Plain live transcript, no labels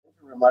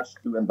very much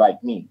to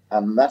invite me.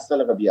 I'm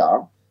Marcel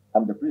Robillard.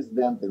 I'm the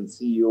president and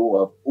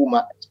CEO of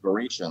Puma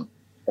Exploration,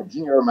 a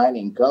junior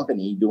mining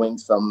company doing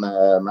some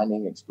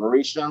mining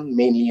exploration,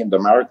 mainly in the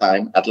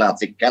maritime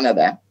Atlantic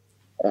Canada,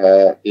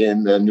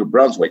 in New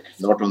Brunswick,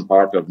 northern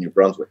part of New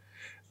Brunswick.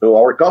 So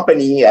our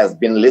company has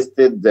been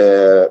listed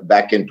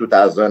back in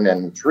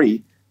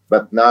 2003,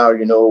 but now,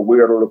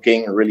 we're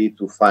looking really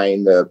to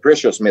find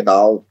precious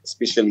metal,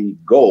 especially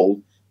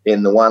gold,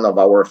 in one of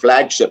our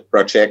flagship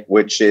projects,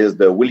 which is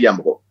the William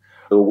Brook.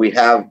 So we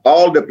have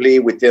all the play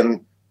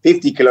within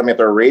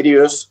 50-kilometer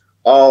radius,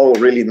 all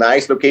really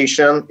nice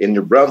location in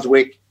New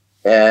Brunswick,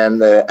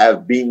 and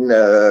I've been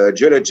a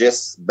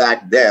geologist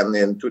back then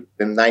in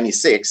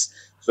 96.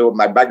 So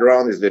my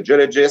background is a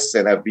geologist,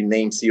 and I've been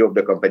named CEO of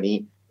the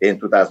company in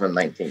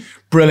 2019.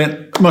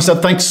 Brilliant. Marcel,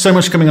 thanks so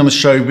much for coming on the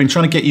show. We've been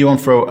trying to get you on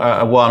for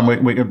a while,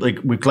 and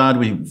we're glad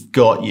we've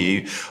got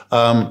you.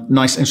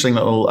 Nice, interesting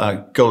little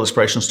gold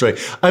exploration story.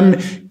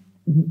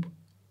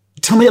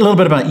 Tell me a little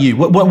bit about you.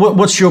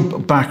 What's your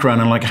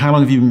background, and how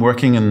long have you been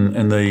working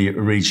in the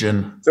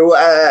region? So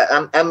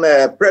I'm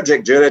a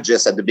project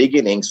geologist at the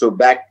beginning. So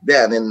back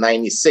then in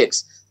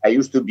 96, I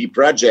used to be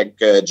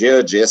project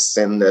geologist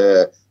in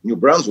New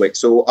Brunswick.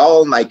 So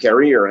all my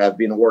career I've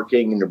been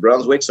working in New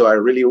Brunswick. So I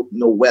really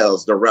know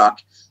wells, the rock,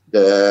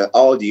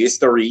 all the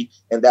history,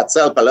 and that's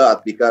helped a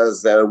lot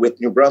because with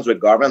New Brunswick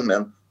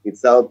government,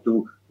 it's helped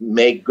to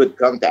make good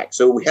contact.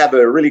 So we have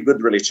a really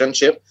good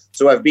relationship.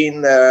 So I've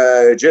been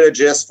a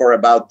geologist for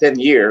about 10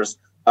 years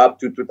up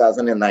to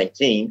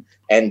 2019.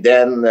 And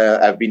then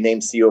I've been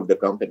named CEO of the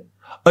company.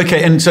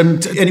 Okay, and so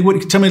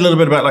tell me a little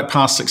bit about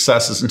past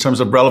successes in terms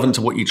of relevant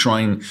to what you're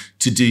trying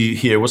to do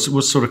here. What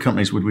sort of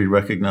companies would we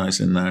recognize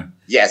in there?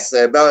 Yes,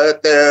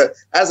 but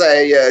as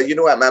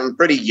I'm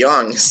pretty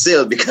young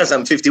still because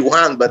I'm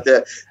 51, but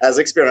as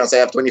experience, I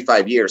have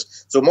 25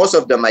 years. So most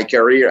of my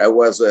career, I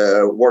was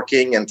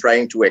working and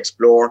trying to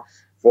explore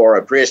for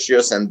a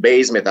precious and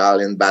base metal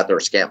in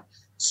Bathurst Camp.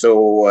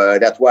 So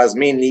that was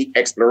mainly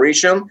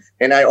exploration,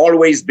 and I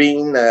always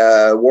been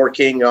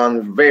working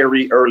on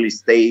very early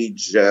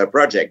stage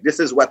project. This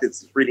is what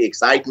it's really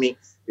excite me,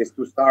 is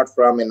to start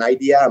from an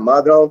idea, a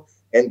model,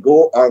 and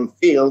go on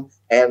field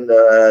and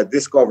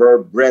discover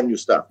brand new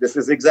stuff. This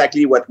is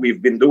exactly what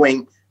we've been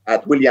doing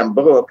at William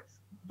Brook,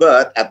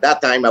 but at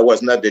that time I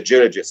was not the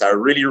geologist. I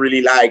really,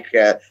 really like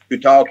to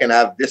talk and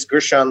have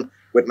discussion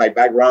with my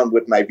background,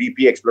 with my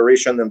VP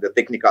exploration and the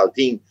technical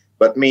team,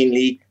 but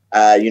mainly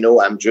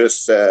I'm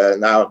just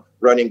now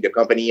running the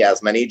company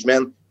as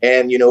management.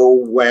 And,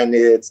 when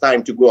it's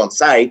time to go on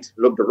site,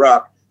 look the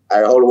rock,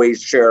 I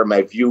always share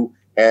my view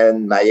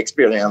and my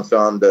experience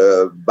on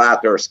the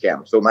Bathurst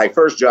Camp. So my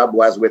first job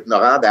was with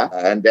Noranda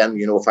and then,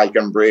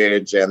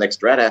 Falconbridge and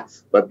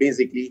Xstrata. But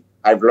basically,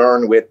 I've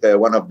learned with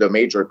one of the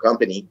major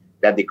company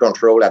that they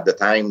control at the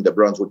time, the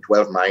Brunswick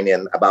 12 mine,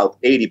 and about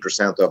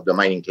 80% of the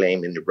mining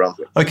claim in New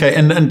Brunswick. Okay,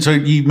 and so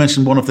you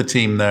mentioned one of the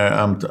team there,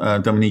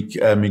 Dominique.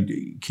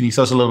 Can you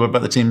tell us a little bit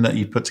about the team that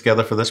you put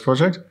together for this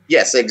project?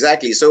 Yes,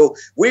 exactly. So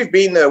we've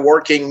been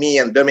working, me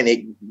and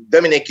Dominique.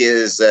 Dominique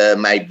is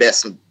my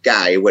best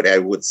guy, what I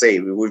would say.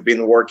 We've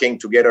been working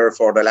together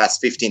for the last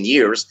 15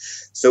 years.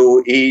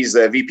 So he's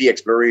a VP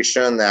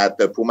Exploration at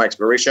Puma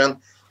Exploration,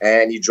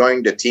 and he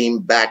joined the team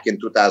back in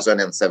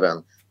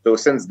 2007. So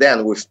since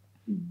then, we've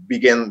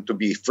begin to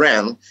be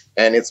friends,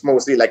 and it's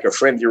mostly like a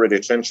friendly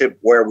relationship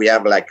where we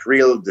have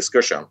real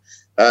discussion.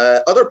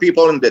 Other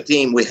people in the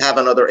team, we have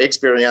another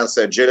experienced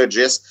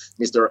geologist,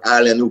 Mr.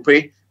 Alan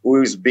Upe,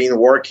 who's been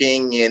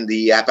working in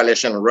the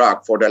Appalachian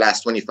Rock for the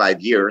last 25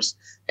 years.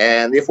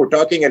 And if we're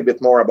talking a bit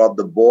more about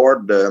the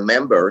board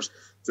members,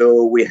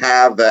 so we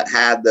have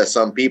had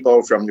some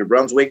people from New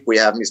Brunswick. We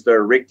have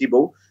Mr. Rick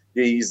Thibault.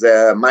 He's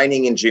a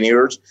mining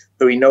engineer,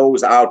 so he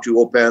knows how to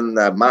open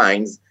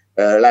mines.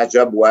 Last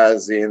job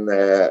was in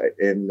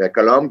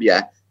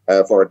Colombia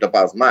for a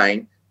Topaz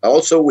mine.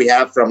 Also, we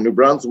have from New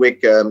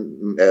Brunswick,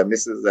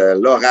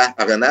 Mrs. Laura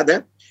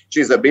Arenada.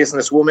 She's a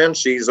businesswoman.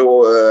 She's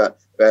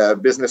a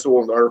business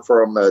owner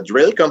from a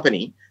drill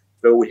company.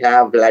 So we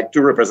have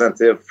two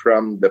representatives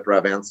from the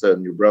province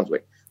of New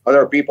Brunswick.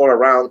 Other people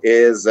around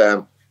is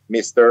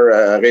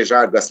Mr.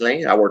 Régent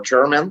Gosselin, our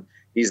chairman.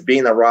 He's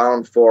been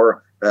around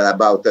for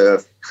about,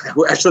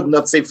 I should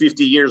not say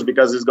 50 years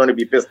because he's going to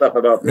be pissed off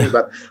about me,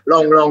 but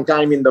long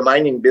time in the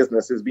mining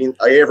business. He's been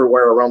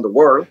everywhere around the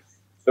world.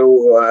 So,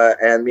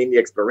 and mainly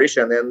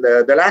exploration. And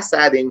the last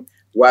adding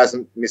was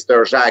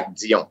Mr. Jacques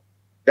Dion.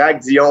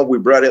 Jacques Dion, we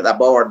brought it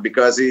aboard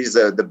because he's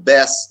the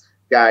best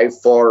guy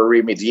for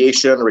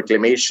remediation,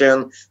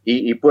 reclamation.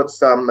 He put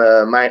some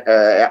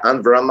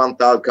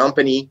environmental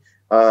company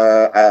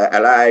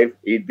alive.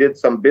 He did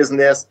some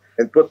business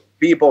and put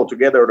people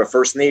together, the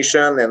First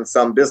Nation and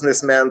some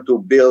businessmen, to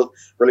build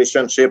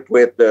relationship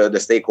with the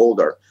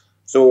stakeholder.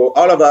 So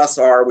all of us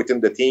are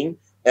within the team.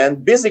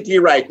 And basically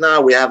right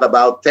now we have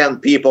about 10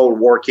 people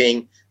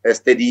working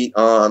steady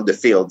on the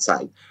field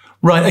side.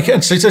 Right. Okay.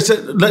 So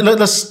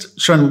let's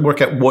try and work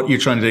out what you're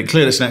trying to do.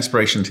 Clearly, it's an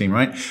exploration team,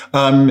 right?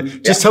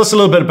 Just tell us a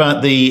little bit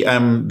about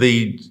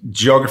the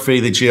geography,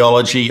 the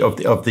geology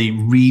of the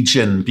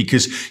region,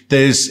 because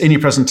there's in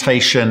your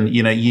presentation,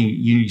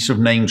 you sort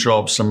of name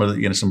drop some of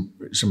the,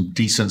 some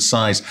decent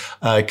size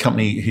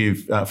company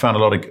who've found a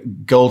lot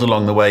of gold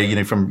along the way.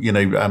 From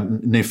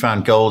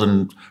Newfound Gold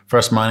and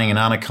First Mining and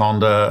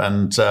Anaconda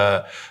and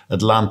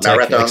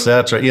Atlantic,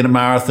 etc.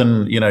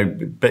 Marathon,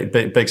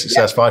 big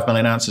success, 5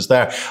 million ounces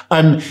there.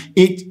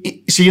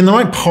 So you're in the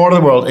right part of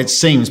the world, it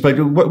seems. But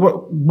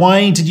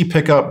why did you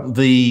pick up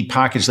the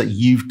package that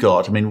you've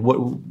got? I mean,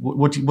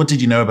 what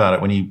did you know about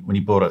it when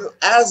you bought it?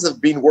 As I've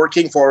been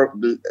working for,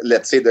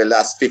 let's say, the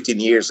last 15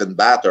 years in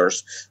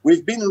Bathurst,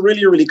 we've been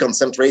really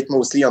concentrate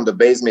mostly on the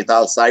base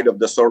metal side of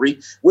the story,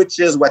 which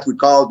is what we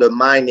call the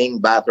mining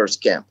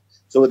Bathurst camp.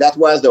 So that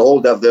was the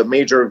hold of the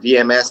major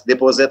VMS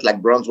deposit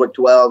like Brunswick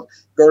 12,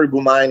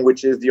 Caribou Mine,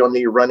 which is the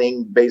only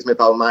running base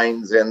metal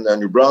mines in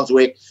New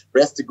Brunswick,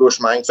 Restigouche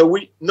Mine. So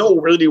we know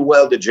really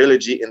well the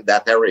geology in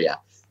that area.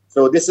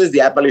 So this is the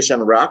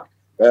Appalachian Rock.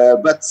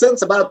 But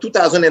since about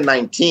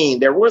 2019,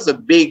 there was a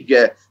big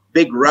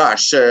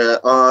rush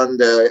on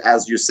the,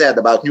 as you said,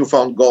 about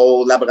Newfound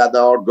Gold,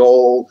 Labrador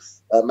Gold,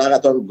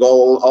 Marathon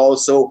Gold,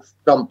 also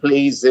some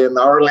plays in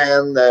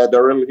Ireland, the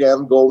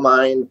Ryllian Gold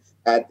Mine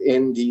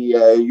in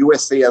the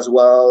USA as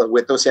well.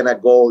 With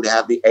Oceanic Gold, they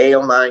have the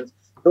Ale Mine.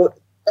 So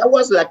that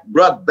was like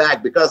brought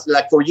back because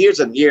like for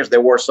years and years,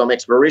 there was some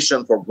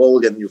exploration for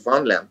gold in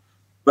Newfoundland.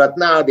 But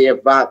now they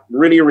have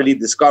really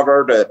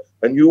discovered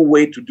a new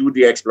way to do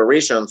the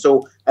exploration.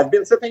 So I've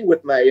been sitting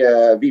with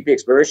my VP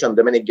Exploration,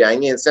 Dominic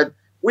Gagné, and said,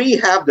 we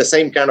have the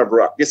same kind of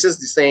rock. This is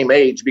the same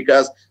age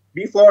because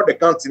before the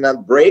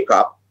continent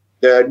breakup,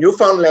 the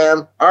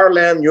Newfoundland,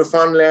 Ireland,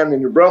 Newfoundland,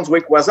 and New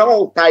Brunswick was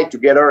all tied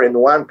together in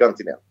one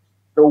continent.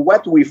 So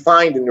what we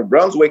find in New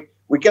Brunswick,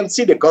 we can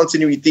see the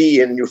continuity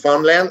in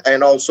Newfoundland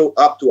and also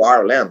up to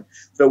Ireland.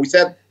 So we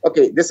said,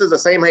 okay, this is the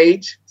same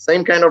age,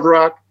 same kind of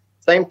rock,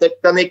 same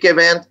tectonic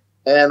event,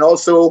 and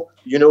also,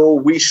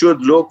 we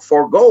should look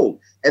for gold.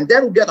 And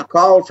then get a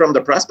call from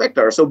the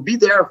prospector. So be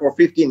there for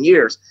 15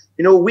 years.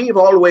 We've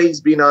always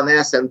been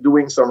honest and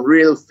doing some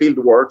real field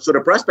work. So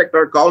the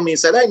prospector called me and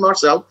said, hey,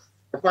 Marcel,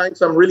 I find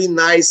some really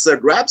nice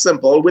grab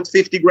sample with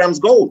 50 grams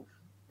gold.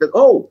 I said,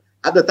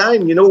 at the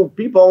time,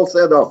 people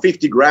said,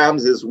 50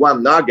 grams is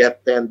one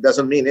nugget and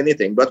doesn't mean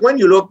anything. But when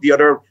you look the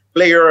other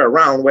player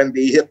around, when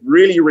they hit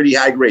really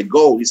high-grade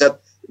gold, he said,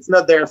 it's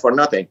not there for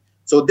nothing.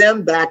 So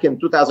then back in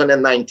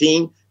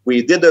 2019,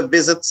 we did a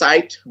visit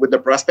site with the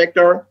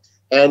prospector.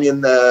 And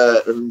in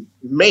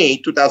May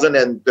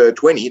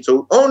 2020,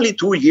 so only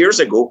 2 years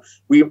ago,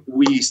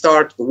 we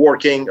start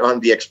working on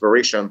the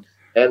exploration.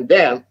 And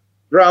then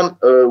from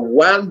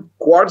one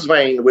quartz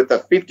vein with a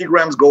 50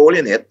 grams gold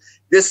in it,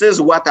 this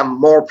is what I'm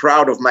more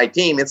proud of my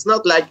team. It's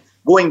not like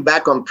going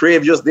back on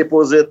previous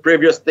deposit,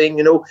 previous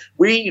thing,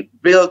 we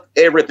built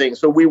everything.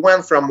 So we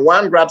went from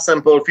one grab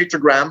sample, 50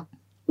 gram,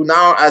 to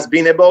now has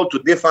been able to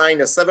define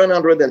a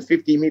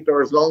 750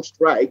 meters long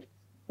strike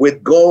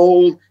with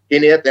gold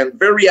in it and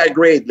very high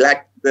grade.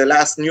 Like the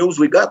last news,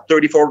 we got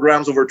 34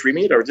 grams over 3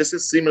 meters. This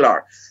is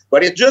similar,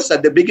 but it's just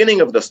at the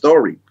beginning of the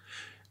story.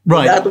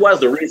 Right. That was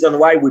the reason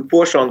why we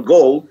push on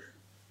gold,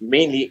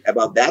 mainly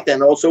about that.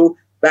 And also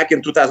back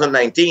in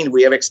 2019,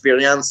 we have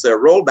experienced a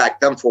rollback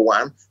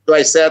 10-for-1. So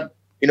I said,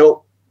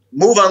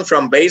 move on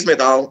from base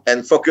metal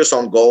and focus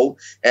on gold.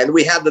 And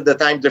we had at the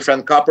time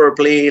different copper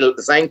play,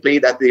 zinc play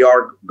that they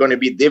are going to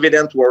be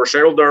dividend to our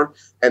shareholder.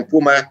 And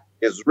Puma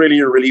is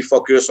really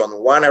focused on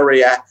one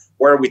area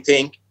where we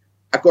think,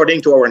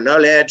 according to our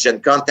knowledge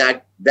and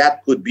contact,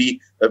 that could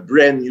be a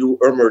brand new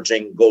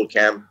emerging gold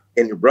camp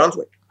in New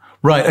Brunswick.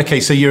 Right. Okay.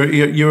 So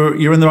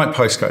you're in the right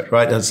postcode,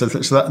 right? So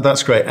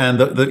that's great, and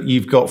that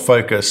you've got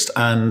focused,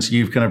 and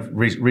you've kind of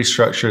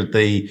restructured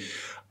the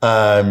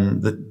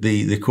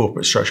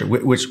corporate structure,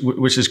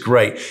 which is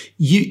great.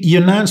 You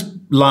announced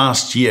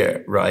last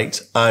year, right,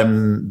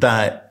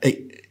 that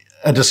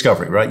a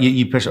discovery, right?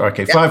 You push,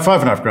 okay,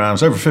 5.5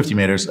 grams over 50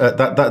 meters.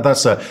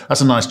 That's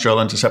a nice drill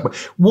intercept. But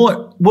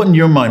what in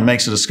your mind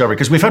makes a discovery?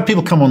 Because we've had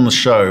people come on the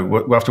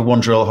show after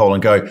one drill hole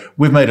and go,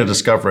 "We've made a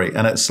discovery,"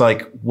 and it's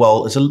like,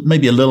 well, it's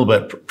maybe a little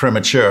bit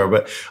premature,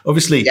 but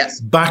obviously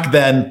back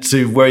then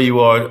to where you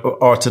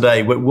are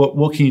today,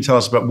 what can you tell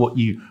us about what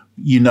you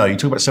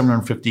talk about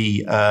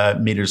 750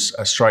 meters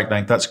strike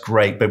length. That's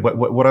great. But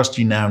what else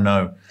do you now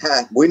know?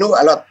 We know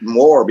a lot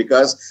more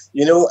because,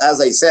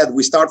 as I said,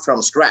 we start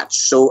from scratch.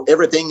 So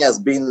everything has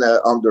been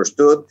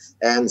understood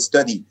and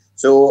studied.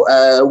 So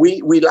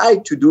we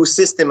like to do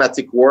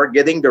systematic work,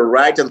 getting the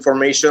right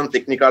information,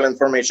 technical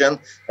information.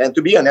 And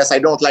to be honest, I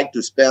don't like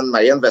to spend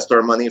my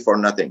investor money for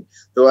nothing.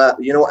 So,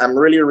 I'm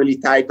really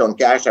tight on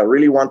cash. I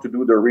really want to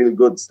do the really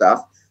good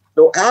stuff.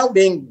 So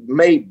having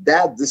made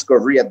that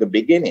discovery at the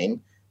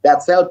beginning,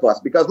 that's helped us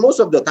because most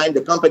of the time the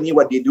company,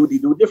 what they do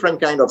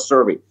different kind of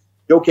survey,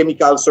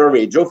 geochemical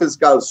survey,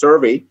 geophysical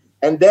survey,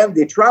 and then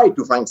they try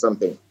to find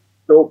something.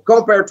 So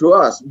compared to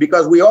us,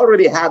 because we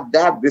already had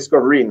that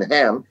discovery in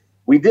hand,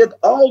 we did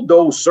all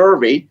those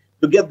survey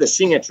to get the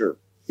signature.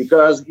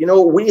 Because,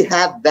 we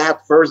had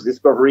that first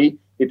discovery.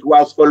 It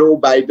was followed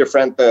by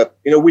different,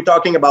 we're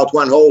talking about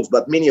one holes,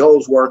 but many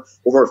holes were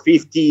over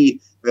 50,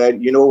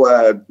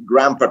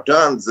 gram per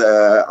tons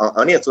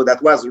on it. So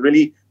that was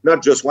really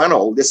not just one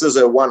hole. This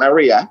is one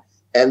area.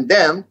 And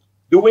then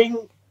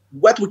doing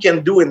what we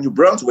can do in New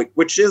Brunswick,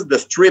 which is the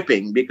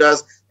stripping,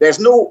 because there's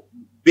no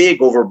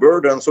big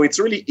overburden. So it's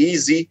really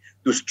easy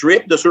to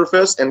strip the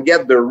surface and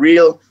get the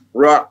real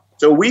rock.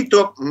 So we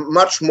took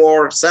much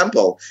more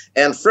sample.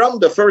 And from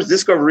the first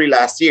discovery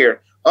last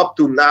year up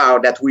to now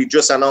that we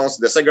just announced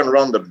the second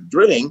round of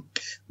drilling,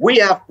 we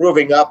have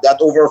proving up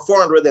that over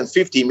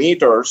 450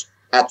 meters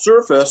at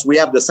surface, we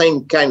have the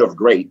same kind of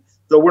grade.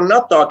 So we're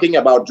not talking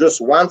about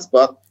just one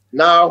spot.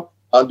 Now,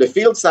 on the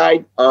field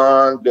side,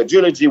 on the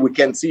geology, we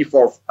can see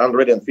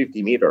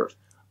 450 meters.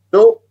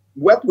 So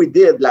what we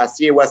did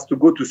last year was to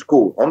go to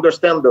school,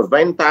 understand the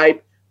vein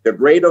type, the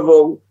grade of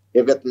hole,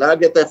 if it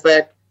nugget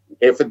effect,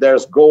 if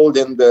there's gold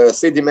in the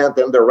sediment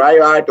and the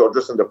rhyolite or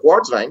just in the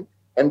quartz vein.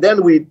 And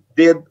then we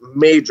did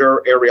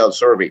major aerial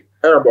survey,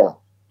 airborne,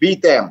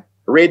 PTEM,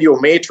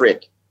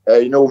 radiometric,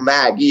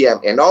 MAG, EM,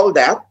 and all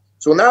that.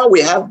 So now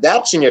we have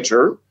that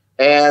signature,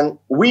 and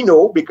we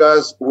know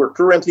because we're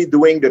currently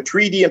doing the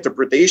 3D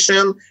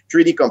interpretation,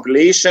 3D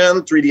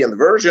compilation, 3D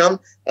inversion,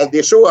 and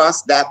they show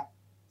us that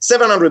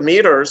 700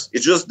 meters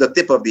is just the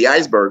tip of the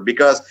iceberg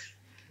because,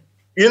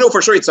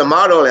 for sure it's a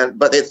model,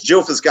 but it's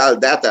geophysical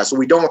data, so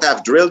we don't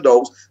have drilled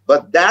those,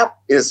 but that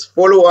is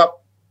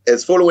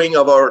following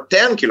of our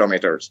 10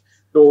 kilometers.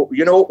 So,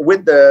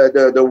 with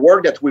the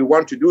work that we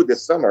want to do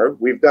this summer,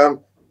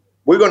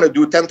 we're going to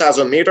do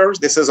 10,000 meters.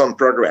 This is on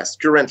progress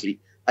currently.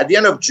 At the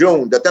end of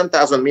June, the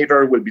 10,000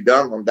 meter will be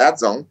done on that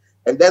zone.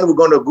 And then we're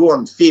going to go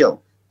on field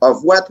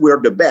of what we're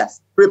the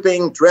best,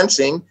 stripping,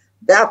 trenching,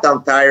 that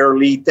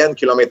entirely 10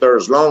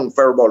 kilometers long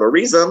Faribault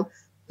horizon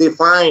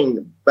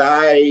defined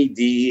by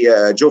the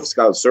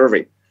geophysical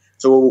survey.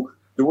 So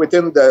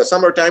within the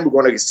summertime, we're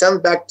going to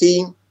send back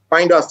team,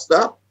 find us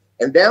stuff.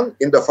 And then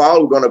in the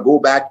fall, we're going to go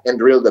back and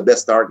drill the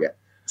best target.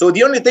 So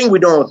the only thing we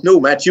don't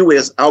know, Matthew,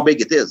 is how big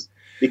it is.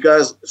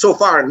 Because so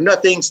far,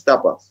 nothing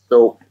stopped us.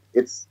 So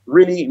it's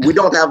really, we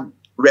don't have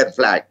red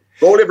flag.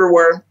 Gold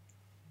everywhere,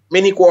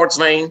 mini quartz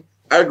vein,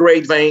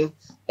 high-grade vein,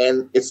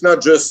 and it's not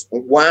just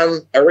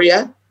one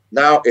area.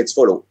 Now it's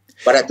followed.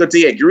 But I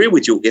totally agree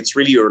with you. It's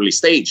really early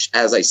stage.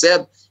 As I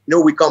said,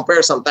 we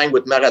compare sometimes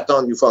with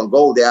Marathon, Newfound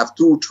Gold. They have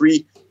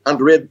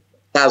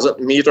 200,000-300,000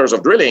 meters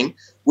of drilling.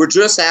 We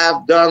just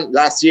have done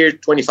last year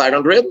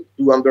 2,500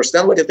 to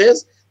understand what it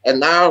is.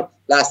 And now,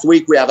 last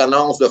week, we have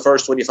announced the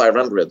first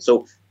 2,500.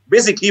 So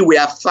basically, we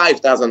have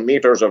 5,000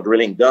 meters of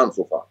drilling done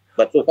so far.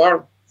 But so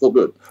far, so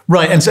good.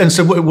 Right. And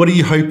so what are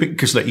you hoping?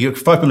 Because you have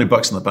 $5 million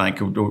in the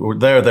bank or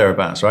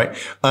thereabouts, right?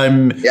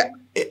 Yeah.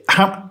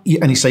 And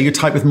you say you're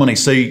tight with money.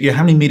 So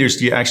how many meters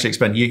do you actually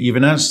expend? You've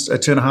announced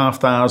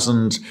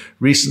 2,500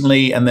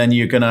 recently, and then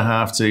you're going to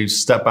have to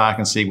step back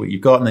and see what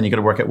you've got, and then you've got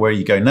to work out where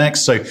you go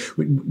next. So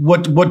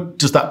what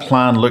does that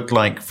plan look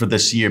like for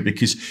this year?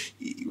 Because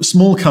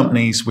small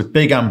companies with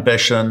big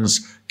ambitions,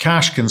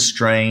 cash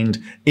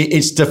constrained,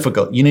 it's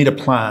difficult. You need a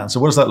plan. So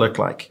what does that look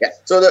like? Yeah.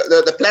 So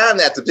the plan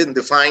has been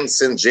defined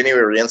since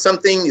January, and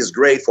something is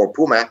great for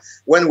Puma.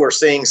 When we're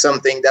saying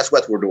something, that's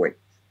what we're doing.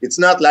 It's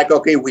not like,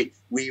 okay, we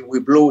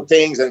blew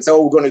things and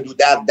so we're going to do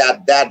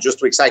that just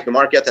to excite the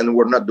market and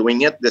we're not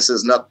doing it. This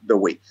is not the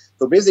way.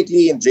 So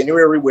basically in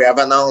January, we have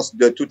announced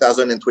the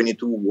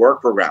 2022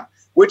 work program,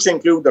 which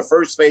include the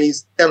first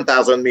phase,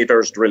 10,000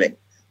 meters drilling.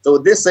 So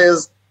this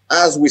is,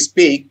 as we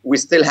speak, we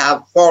still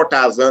have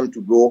 4,000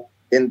 to go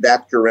in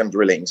that current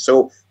drilling.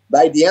 So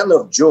by the end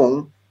of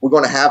June, we're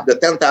going to have the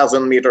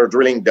 10,000 meter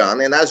drilling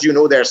done. And as you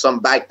know, there's some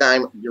back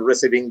time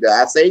receiving the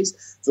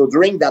assays. So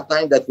during that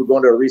time that we're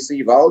going to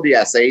receive all the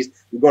assays,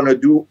 we're going to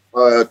do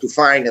to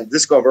find and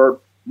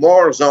discover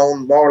more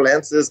zone, more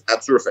lenses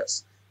at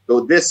surface. So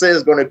this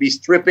is going to be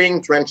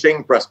stripping,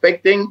 trenching,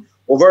 prospecting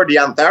over the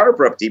entire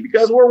property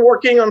because we're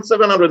working on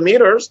 700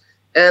 meters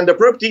and the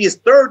property is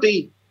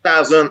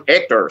 30,000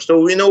 hectares.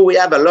 So we know we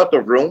have a lot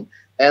of room.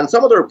 And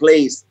some other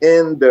place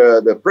in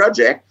the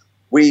project,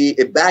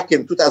 back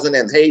in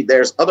 2008,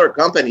 there's other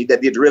company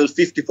that they drill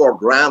 54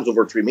 grams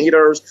over 3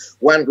 meters,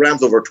 1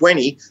 grams over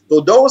 20. So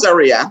those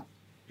area,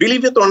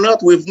 believe it or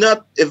not, we've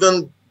not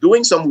even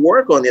doing some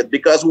work on it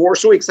because we're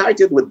so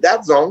excited with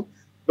that zone.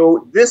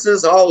 So this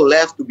is all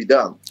left to be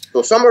done.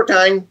 So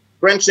summertime,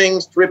 trenching,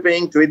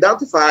 stripping to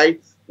identify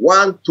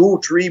 1,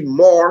 2, 3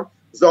 more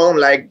zone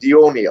like the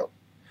O'Neill.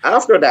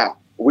 After that,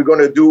 we're going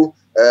to do,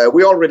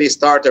 we already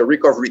start a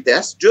recovery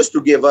test just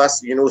to give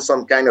us,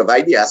 some kind of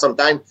idea.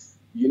 Sometimes,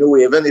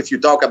 even if you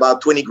talk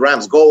about 20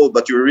 grams gold,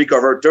 but you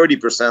recover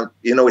 30%,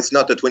 it's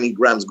not a 20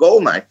 grams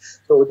gold mine.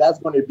 So that's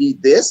going to be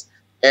this.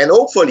 And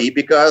hopefully,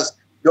 because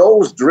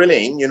those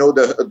drilling,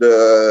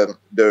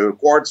 the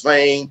quartz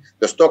vein,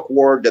 the stock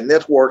work, the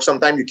network,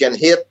 sometimes you can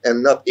hit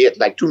and not hit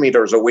like 2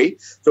 meters away.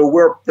 So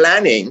we're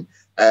planning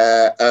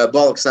a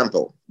bulk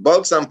sample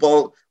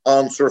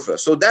on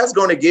surface. So that's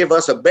going to give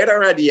us a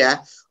better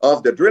idea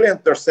of the drill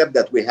intercept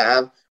that we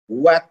have,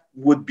 what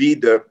would be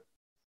the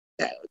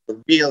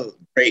real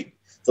great.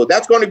 So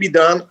that's going to be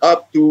done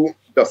up to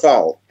the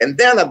fall. And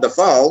then at the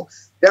fall,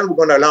 then we're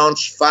going to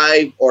launch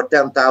 5 or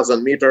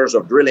 10,000 meters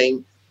of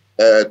drilling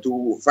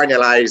to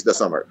finalize the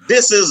summer.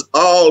 This is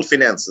all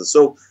finances.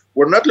 So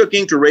we're not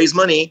looking to raise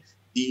money.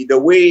 The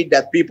way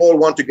that people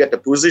want to get a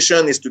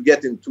position is to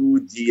get into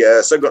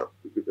the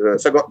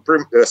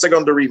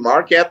secondary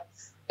market.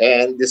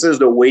 And this is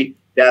the way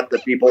that the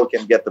people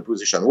can get the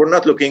position. We're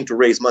not looking to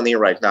raise money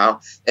right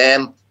now.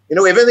 And,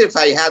 even if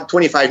I had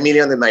 25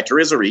 million in my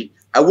treasury,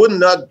 I would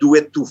not do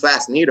it too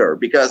fast neither,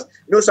 because,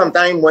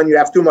 sometimes when you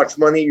have too much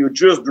money, you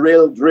just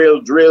drill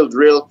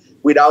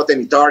without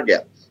any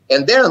target.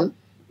 And then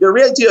the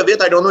reality of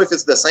it, I don't know if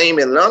it's the same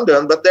in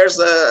London, but there's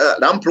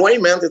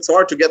employment. It's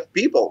hard to get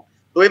people.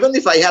 So even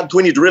if I had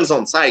 20 drills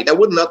on site, I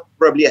would not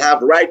probably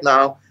have right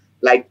now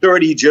like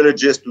 30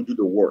 geologists to do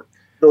the work.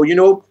 So,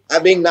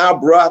 having now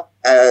brought,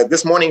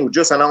 this morning we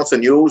just announced the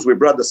news, we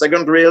brought the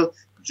second drill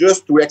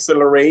just to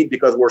accelerate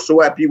because we're so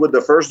happy with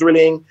the first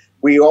drilling.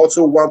 We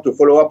also want to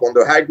follow up on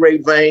the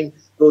high-grade vein.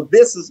 So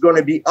this is going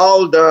to be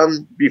all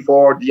done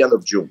before the end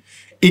of June.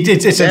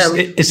 It's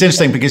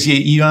interesting because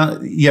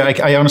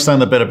I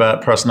understand a bit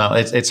about personnel.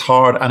 It's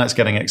hard and it's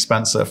getting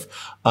expensive.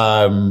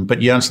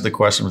 But you answered the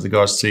question with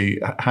regards to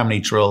how many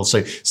drills.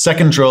 So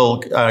second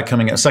drill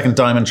second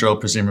diamond drill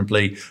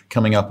presumably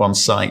coming up on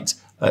site.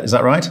 Is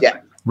that right? Yeah.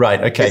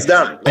 Right. Okay. It's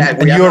done.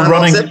 And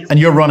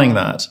you're running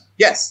that.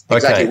 Yes,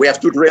 exactly. Okay. We have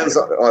 2 drills.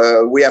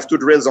 We have 2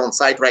 drills on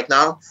site right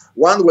now.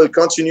 One will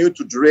continue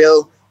to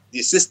drill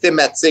the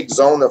systematic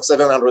zone of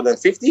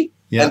 750,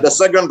 and the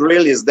second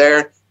drill is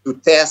there to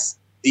test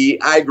the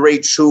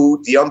high-grade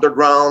shoot, the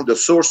underground, the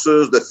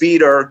sources, the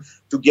feeder,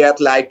 to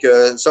get like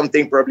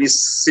something probably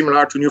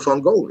similar to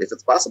Newfound Gold, if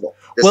it's possible.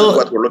 This is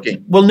what we're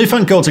looking. Well,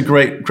 Newfound Gold's a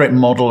great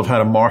model of how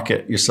to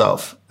market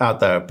yourself out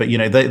there. But,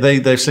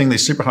 they're seeing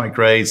these super high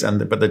grades,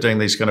 but they're doing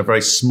these kind of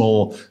very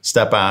small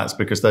step outs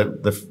because they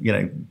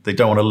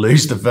don't want to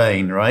lose the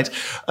vein, right?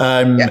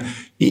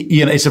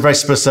 It's a very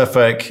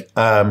specific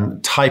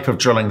type of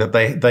drilling that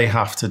they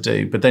have to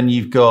do. But then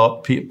you've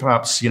got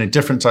perhaps,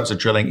 different types of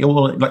drilling,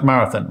 like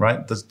Marathon,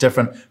 right? There's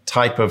different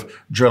type of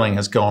drilling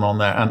has gone on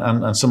there.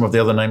 And some of the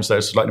other names there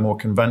are slightly more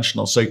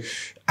conventional. So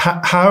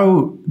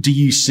how do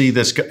you see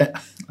this?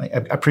 I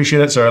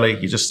appreciate it's early,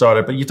 you just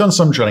started, but you've done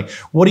some drilling.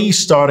 What are you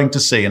starting to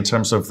see in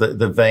terms of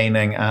the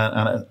veining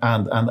and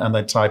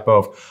the type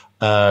of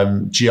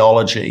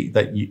geology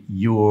that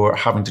you're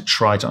having to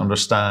try to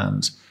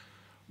understand?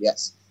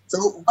 Yes. So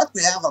what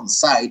we have on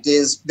site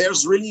is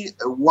there's really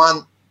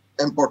one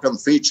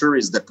important feature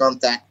is the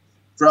contact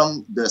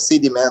from the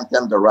sediment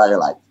and the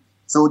rhyolite.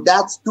 So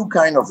that's 2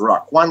 kinds of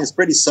rock. One is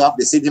pretty soft,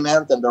 the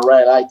sediment, and the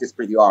rhyolite is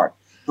pretty hard.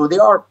 So they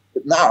are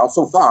now,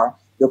 so far,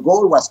 the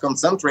goal was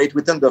concentrate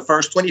within the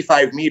first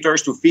 25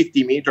 meters to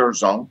 50 meter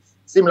zone,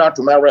 similar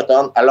to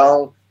Marathon,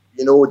 along,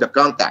 the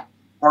contact.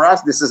 For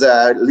us, this is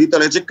a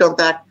lithologic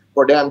contact.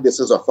 For them, this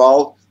is a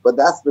fault. But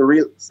that's the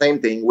real same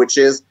thing, which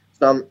is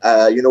some,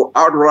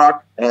 hard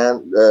rock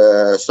and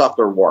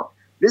softer rock.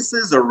 This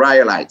is a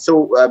rhyolite,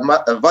 so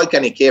a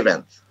volcanic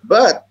event.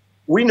 But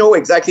we know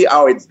exactly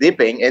how it's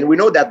dipping, and we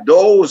know that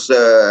those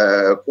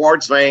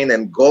quartz vein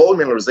and gold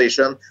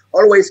mineralization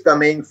always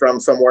coming from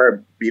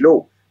somewhere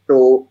below.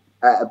 So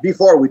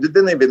before, we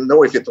didn't even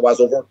know if it was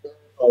over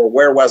or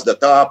where was the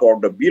top or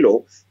the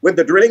below. With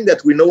the drilling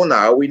that we know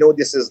now, we know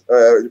this is,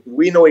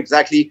 we know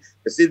exactly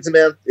the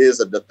sediment is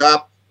at the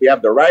top. We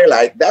have the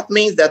rhyolite. That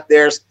means that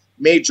there's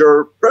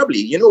major,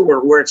 probably,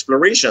 we're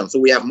exploration, so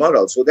we have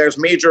models. So there's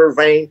major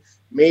vein,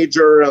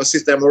 major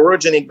system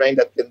orogenic vein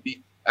that can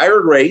be higher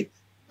grade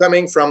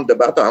coming from the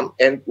bottom.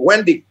 And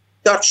when they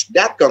touch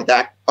that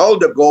contact, all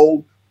the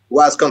gold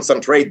was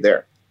concentrated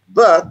there.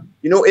 But,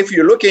 if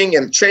you're looking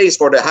and chase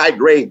for the high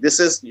grade,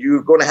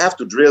 you're going to have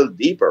to drill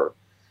deeper.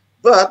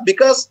 But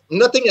because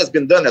nothing has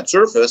been done at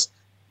surface,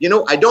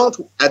 I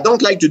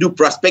don't like to do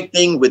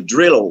prospecting with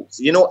drill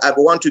holes. I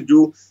want to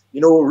do,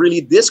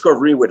 really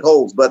discovery with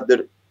holes. But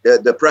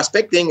the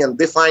prospecting and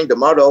define the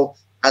model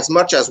as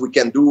much as we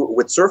can do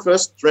with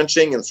surface,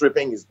 trenching and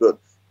stripping is good.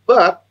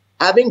 But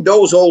having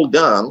those all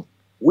done,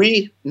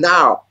 we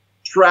now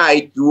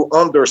try to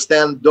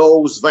understand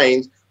those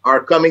veins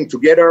are coming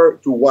together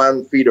to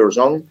one feeder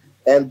zone.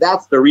 And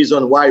that's the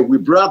reason why we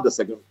brought the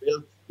second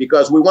drill,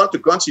 because we want to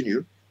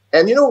continue.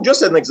 And,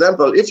 just an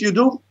example, if you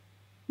do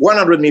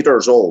 100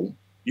 meters hole,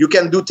 you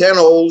can do 10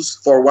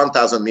 holes for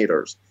 1,000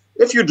 meters.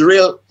 If you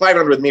drill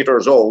 500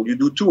 meters hole, you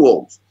do 2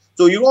 holes.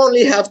 So you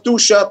only have 2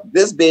 shots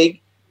this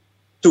big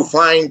to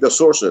find the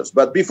sources.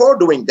 But before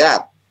doing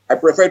that, I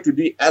prefer to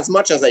do as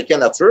much as I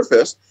can at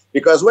surface,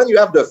 because when you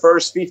have the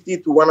first 50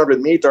 to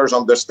 100 meters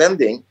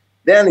understanding,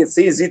 then it's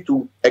easy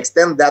to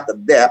extend that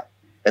at depth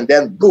and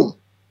then boom,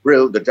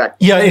 drill the jack.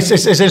 Yeah, it's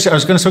I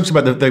was going to talk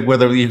about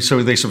whether you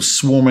sort of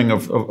swarming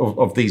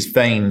of these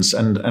veins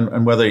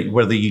and whether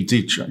you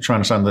do try and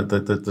understand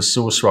the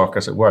source rock,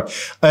 as it were.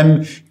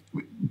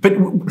 But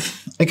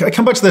I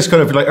come back to this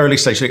kind of like early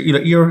stage.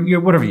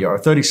 You're whatever you are,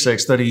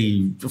 36,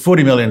 30,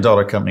 $40 million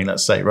company,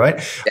 let's say,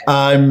 right?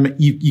 Yeah.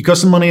 You got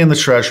some money in the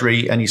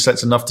treasury and you said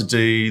it's enough to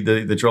do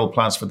the drill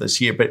plans for this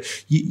year. But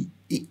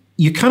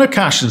you're kind of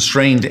cash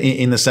constrained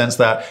in the sense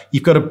that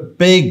you've got a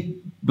big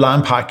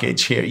land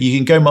package here. You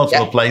can go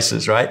multiple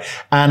places, right?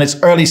 And it's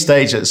early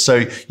stages.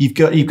 So you've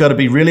got to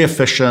be really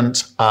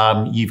efficient.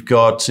 You've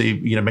got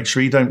to, make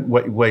sure you don't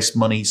waste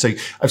money. So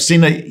I've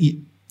seen that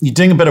you're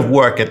doing a bit of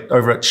work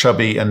over at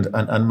Chubby and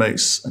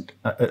Moose.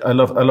 I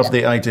love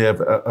the idea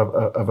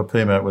of a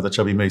puma with a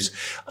chubby moose.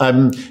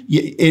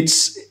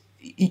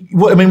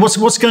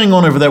 What's going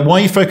on over there? Why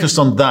are you focused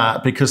on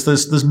that? Because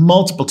there's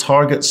multiple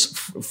targets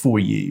for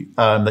you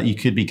that you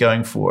could be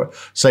going for.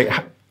 So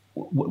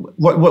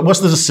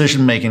what's the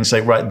decision making?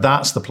 Say, right,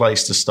 that's the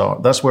place to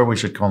start. That's where we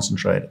should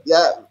concentrate.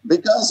 Yeah,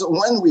 because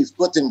when we've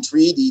put in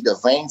 3D the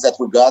veins that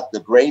we got, the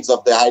grades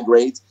of the high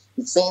grades,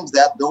 it seems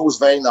that those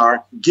veins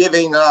are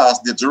giving us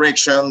the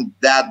direction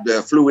that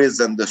the fluids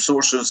and the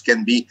sources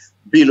can be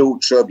below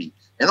Chubby.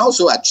 And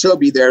also at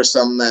Chubby, there's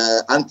some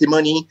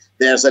antimony.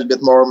 There's a little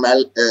bit more,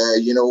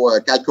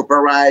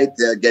 chalcopyrite,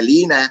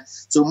 galena.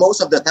 So most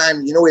of the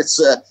time,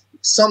 it's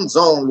some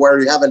zone where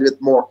you have a little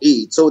bit more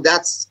heat. So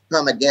that's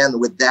come again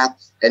with that.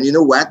 And you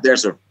know what?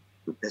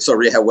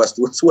 Sorry, I was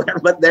to swear,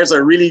 but there's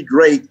a really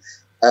great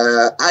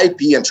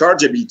IP and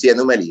chargeability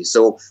anomaly.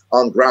 So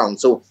on ground.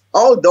 So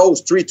all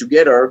those three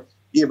together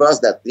give us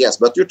that. Yes,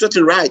 but you're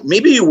totally right.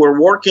 Maybe you were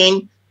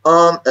working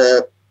on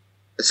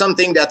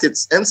something that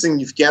it's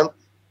insignificant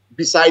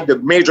beside the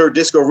major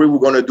discovery we're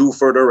going to do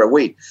further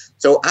away.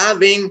 So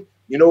having,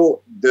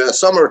 the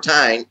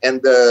summertime,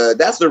 and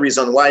that's the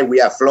reason why we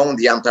have flown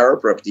the entire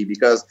property,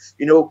 because,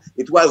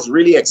 it was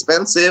really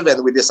expensive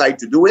and we decided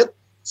to do it.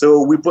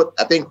 So we put,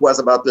 I think was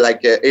about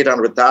like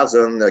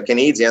 800,000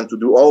 Canadian to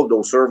do all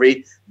those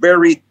survey,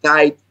 very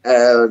tight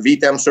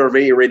VTEM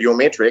survey,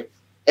 radiometric,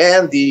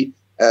 and the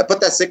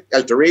potassic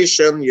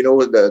alteration,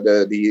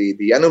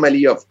 the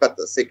anomaly of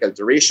potassic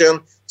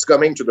alteration is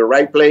coming to the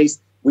right place.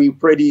 We're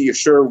pretty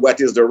sure what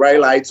is the right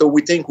light. So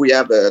we think we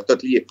have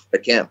totally a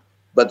camp.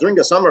 But during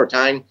the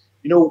summertime,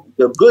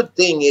 the good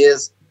thing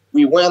is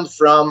we went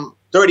from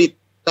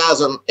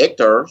 30,000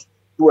 hectares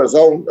to a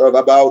zone of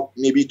about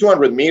maybe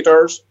 200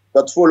 meters,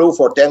 but follow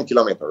for 10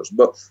 kilometers.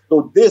 But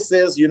so this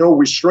is,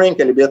 we shrink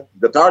a little bit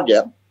the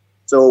target.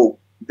 So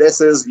this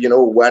is,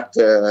 what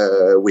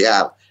we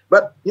have.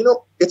 But,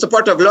 it's a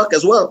part of luck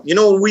as well.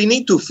 We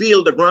need to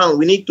feel the ground.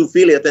 We need to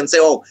feel it and say,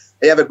 oh,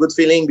 I have a good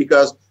feeling,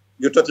 because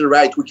you're totally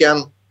right. We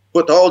can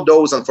put all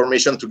those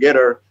information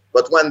together,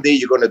 but one day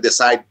you're going to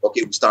decide,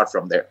 okay, we start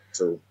from there.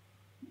 So,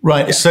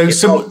 right. Yeah, so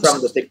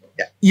from the technique.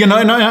 Yeah.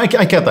 I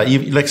get that.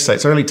 Like I say,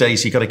 it's early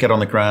days. You got to get on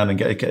the ground and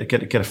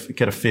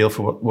get a feel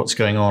for what's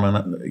going on,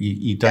 and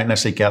you don't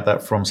necessarily get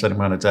that from sitting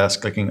behind a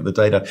desk looking at the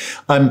data.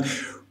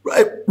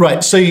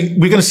 Right. So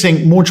we're going to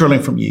see more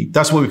drilling from you.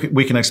 That's what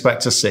we can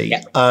expect to see.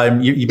 Yeah.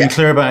 You've been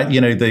clear about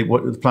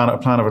the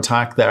plan of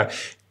attack there.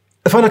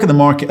 If I look at the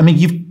market,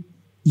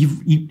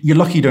 you're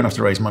lucky you don't have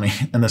to raise money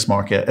in this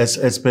market.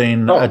 It's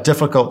been a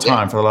difficult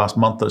time for the last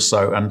month or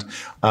so, and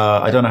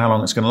I don't know how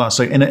long it's going to last.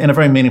 So in a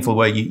very meaningful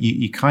way,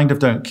 you kind of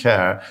don't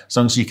care as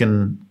long as you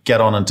can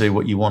get on and do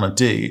what you want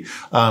to do.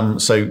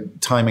 So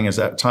timing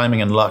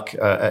and luck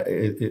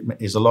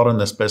is a lot in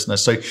this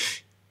business. So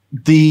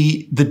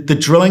the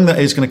drilling that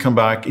is going to come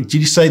back. Did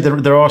you say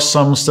that there are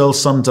still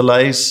some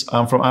delays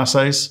from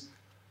assays?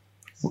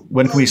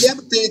 When we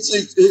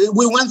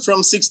we went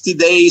from 60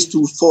 days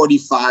to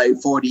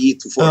 45, 40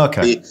 to 40.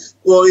 Okay.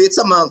 Well, it's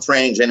a month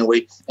range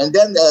anyway. And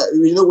then,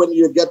 when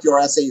you get your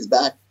assays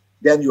back,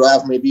 then you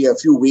have maybe a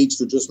few weeks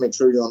to just make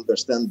sure you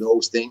understand the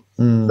whole thing.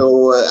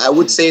 So I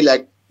would say,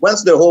 like,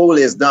 once the hole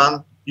is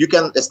done, you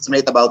can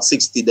estimate about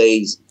 60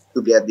 days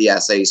to get the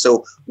assay.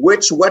 So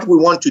what we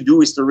want to do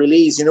is to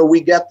release,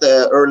 we get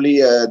early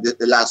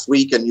the last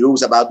week and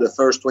news about the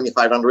first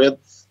 2,500.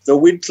 So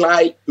we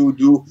try to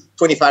do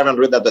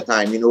 2,500 at the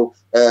time,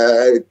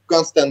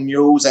 constant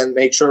news, and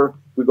make sure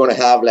we're going to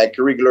have like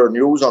regular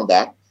news on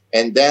that.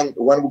 And then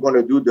when we're going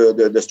to do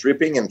the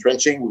stripping and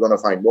trenching, we're going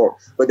to find more.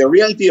 But the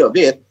reality of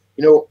it,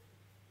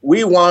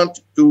 we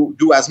want to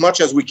do as much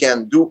as we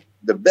can, do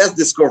the best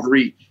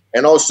discovery.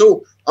 And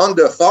also on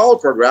the fall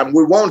program,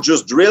 we won't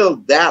just drill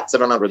that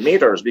 700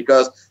 meters,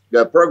 because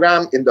the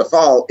program in the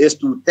fall is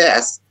to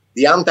test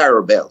the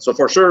entire belt. So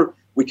for sure,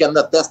 we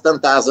cannot test 10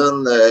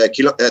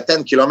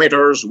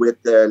 kilometers with,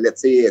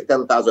 let's say,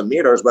 10,000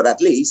 meters, but at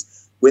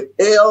least with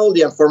all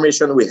the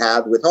information we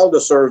had, with all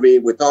the survey,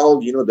 with all,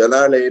 the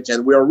knowledge,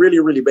 and we are really,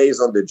 really based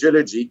on the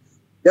geology,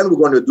 then we're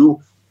going to do,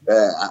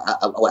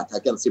 I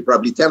can say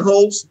probably 10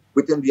 holes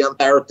within the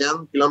entire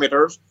 10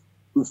 kilometers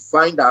to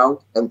find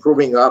out and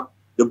proving up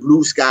the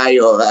blue sky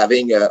of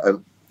having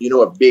a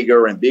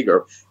bigger and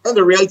bigger. And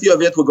the reality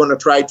of it, we're going to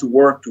try to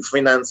work to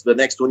finance the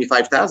next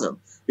 25,000,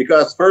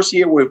 because first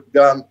year we've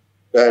done,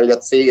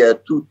 let's say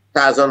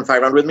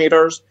 2,500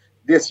 meters.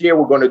 This year,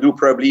 we're going to do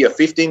probably a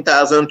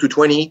 15,000 to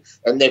 20.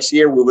 And next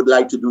year, we would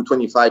like to do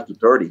 25 to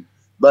 30.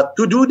 But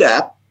to do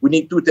that, we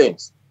need two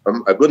things.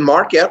 a good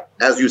market,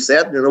 as you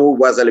said,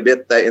 was a little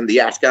bit in the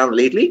ash can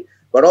lately,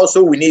 but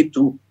also we need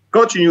to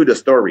continue the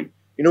story.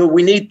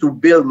 We need to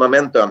build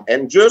momentum.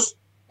 And just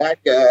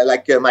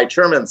like my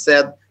chairman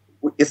said,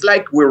 it's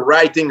like we're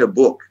writing a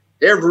book.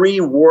 Every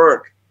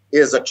work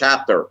is a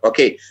chapter.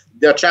 Okay,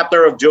 the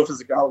chapter of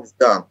geophysical is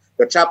done.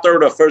 The chapter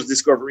of the first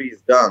discovery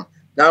is done.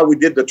 Now we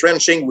did the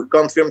trenching. We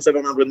confirmed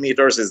 700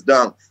 meters is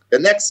done. The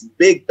next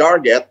big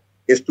target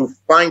is to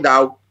find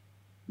out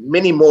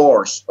many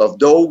more of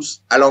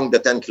those along the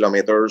 10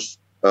 kilometers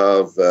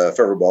of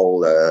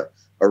favorable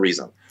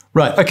horizon.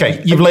 Right.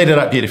 Okay. You've laid it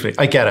out beautifully.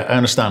 I get it. I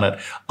understand it.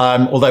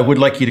 Although I would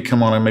like you to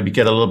come on and maybe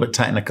get a little bit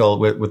technical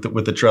with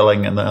the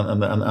drilling and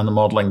the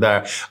modeling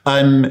there.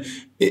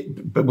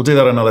 But we'll do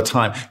that another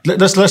time.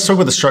 Let's talk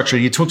about the structure.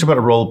 You talked about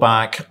a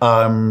rollback.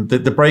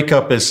 The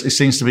breakup it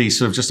seems to be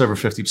sort of just over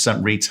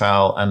 50%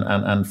 retail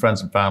and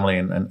friends and family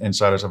and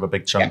insiders have a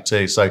big chunk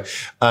too. So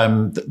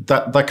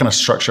that kind of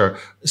structure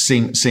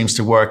seems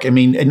to work. I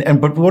mean,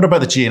 but what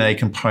about the G&A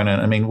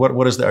component? I mean,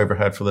 what is the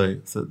overhead for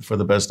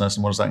the business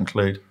and what does that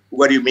include?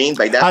 What do you mean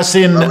by that? As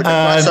in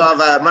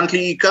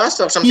monthly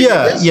cost or something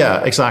like this?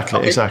 Yeah, exactly.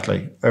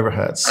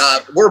 Overheads.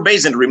 We're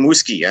based in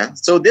Rimouski,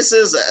 so this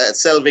is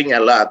saving a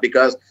lot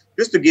because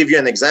just to give you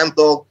an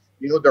example,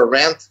 the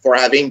rent for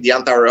having the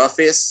entire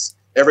office,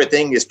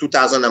 everything is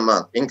 $2,000 a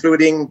month,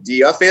 including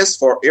the office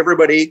for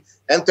everybody,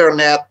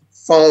 internet,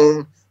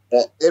 phone,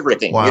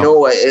 everything.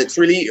 Wow. It's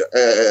really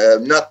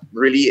not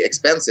really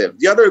expensive.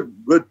 The other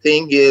good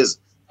thing is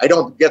I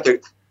don't get a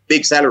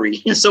big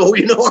salary. So,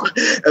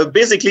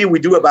 basically we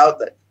do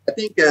about, I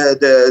think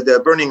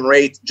the burning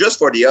rate just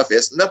for the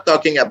office, not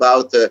talking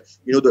about,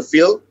 the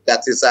field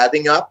that is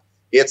adding up,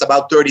 it's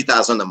about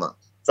 $30,000 a month,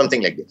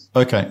 something like this.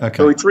 Okay.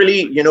 So it's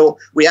really,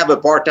 we have a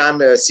part-time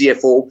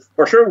CFO.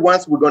 For sure,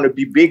 once we're going to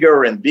be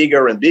bigger and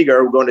bigger and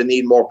bigger, we're going to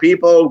need more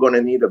people, we're going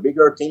to need a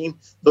bigger team.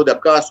 So the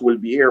cost will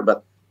be here.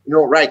 But,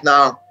 right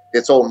now,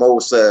 it's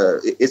almost,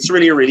 it's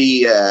really,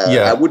 really,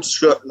 I would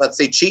not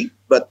say cheap,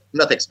 but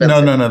not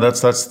expensive. No.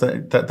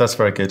 That's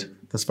very good.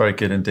 That's very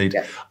good indeed.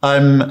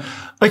 Yeah.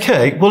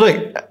 Okay. Well,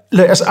 look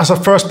as a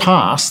first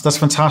pass, that's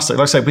fantastic.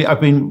 Like I said,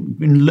 I've been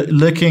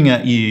looking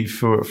at you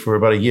for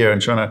about a year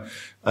and trying to,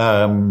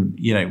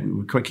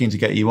 we're quite keen to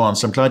get you on.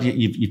 So I'm glad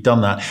you've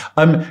done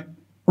that.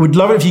 Would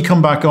love it if you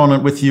come back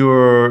on with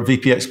your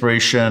VP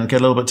exploration, get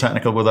a little bit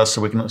technical with us,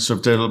 so we can sort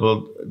of do a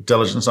little bit of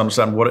diligence,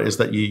 understand what it is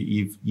that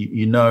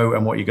you know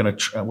and what you're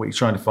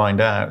trying to find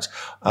out.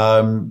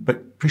 But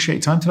appreciate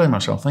your time today,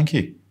 Marcel. Thank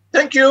you.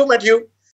 Thank you, Matthew.